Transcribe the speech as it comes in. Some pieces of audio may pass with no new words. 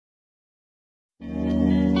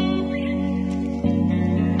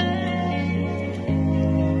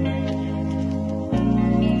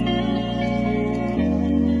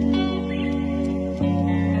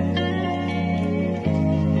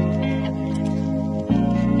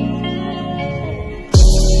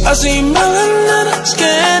I see melanin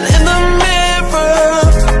skin in the mirror.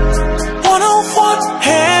 101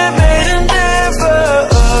 handmade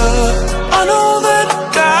endeavor. I know that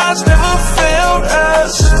God's never failed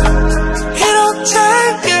us. He don't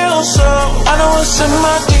take ill, so I know it's in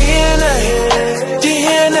my DNA.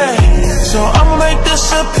 So I'ma make this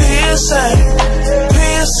a PSA.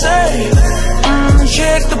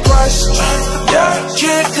 Check the price, yeah,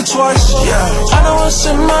 check it twice, yeah. I know it's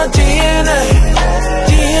in my DNA.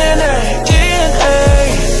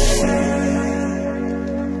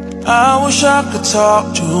 I wish I could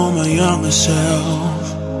talk to my younger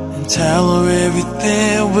self and tell her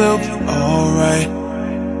everything will be alright.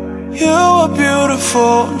 You are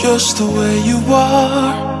beautiful just the way you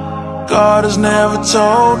are. God has never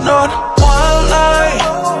told not one lie.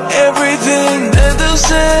 Everything that they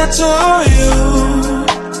said to you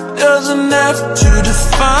doesn't have to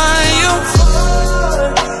define you.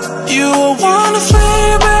 You are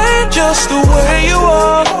wonderfully made just the way you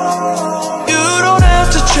are. You don't have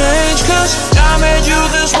to change, cause God made you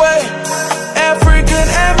this way. African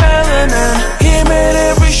and melanin, He made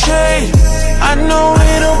every shade. I know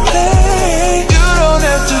it don't play. You don't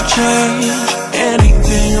have to change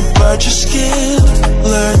anything about your skin.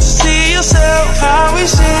 Learn to see yourself how He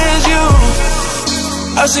sees you.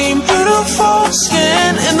 I see beautiful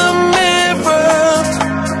skin in the mirror.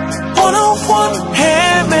 101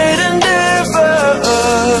 handmade endeavor.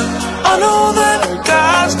 I know that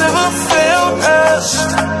God's never failed us.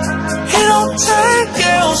 He don't take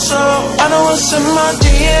ill, so I know it's in my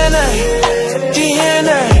DNA.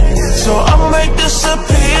 So I'ma make this a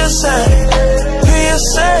PSA.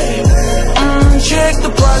 Check the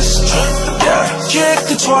price, yeah,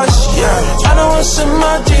 check it twice, yeah. I know it's in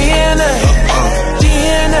my DNA.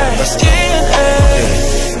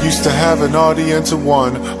 Used to have an audience of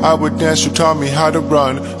one. I would dance, you taught me how to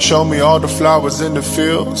run. Show me all the flowers in the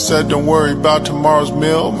field. Said don't worry about tomorrow's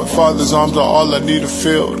meal. My father's arms are all I need to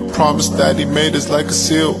feel. The promise that he made is like a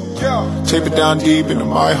seal. Tape it down deep into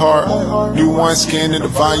my heart. New wineskin in the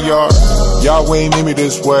vineyard. Yahweh made me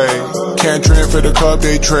this way. Can't trade for the cup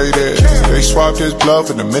they traded. They swapped his blood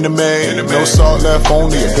for the Minute Maid. No salt left,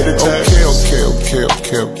 only a bit of taste.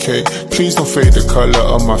 Okay. Please don't fade the color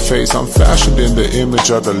of my face. I'm fashioned in the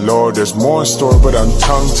image of the Lord. There's more in store, but I'm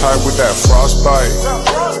tongue-tied with that frostbite.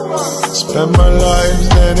 Spend my life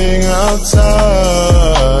standing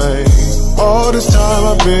outside. All this time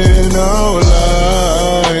I've been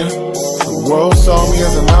alive. The world saw me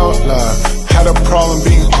as an outlier. Had a problem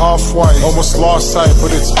being off-white. Almost lost sight,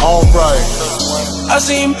 but it's alright. I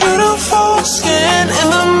see beautiful skin in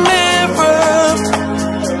the mirror.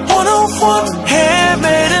 101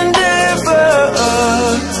 handmade endeavor.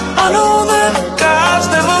 I know that God's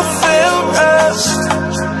never failed us.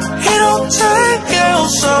 He don't take ill,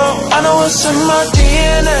 so I know it's in my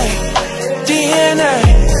DNA.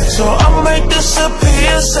 So I'ma make this a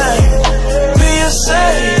PSA.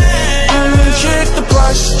 Check the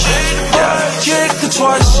price, yeah, check it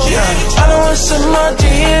twice, yeah. I know it's in my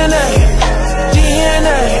DNA.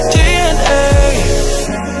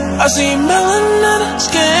 I see melanin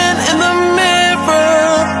skin in the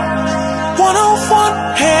mirror. 101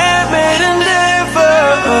 handmade endeavor.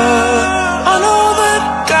 I know that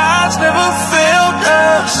God's never failed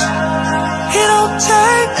us. He don't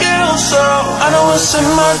take ill, so I know it's in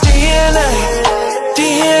my DNA.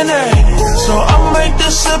 So I'll make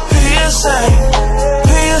this a PSA.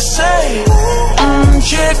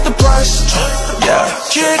 Check the price, yeah,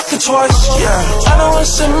 check it twice, yeah. I know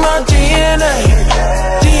it's in my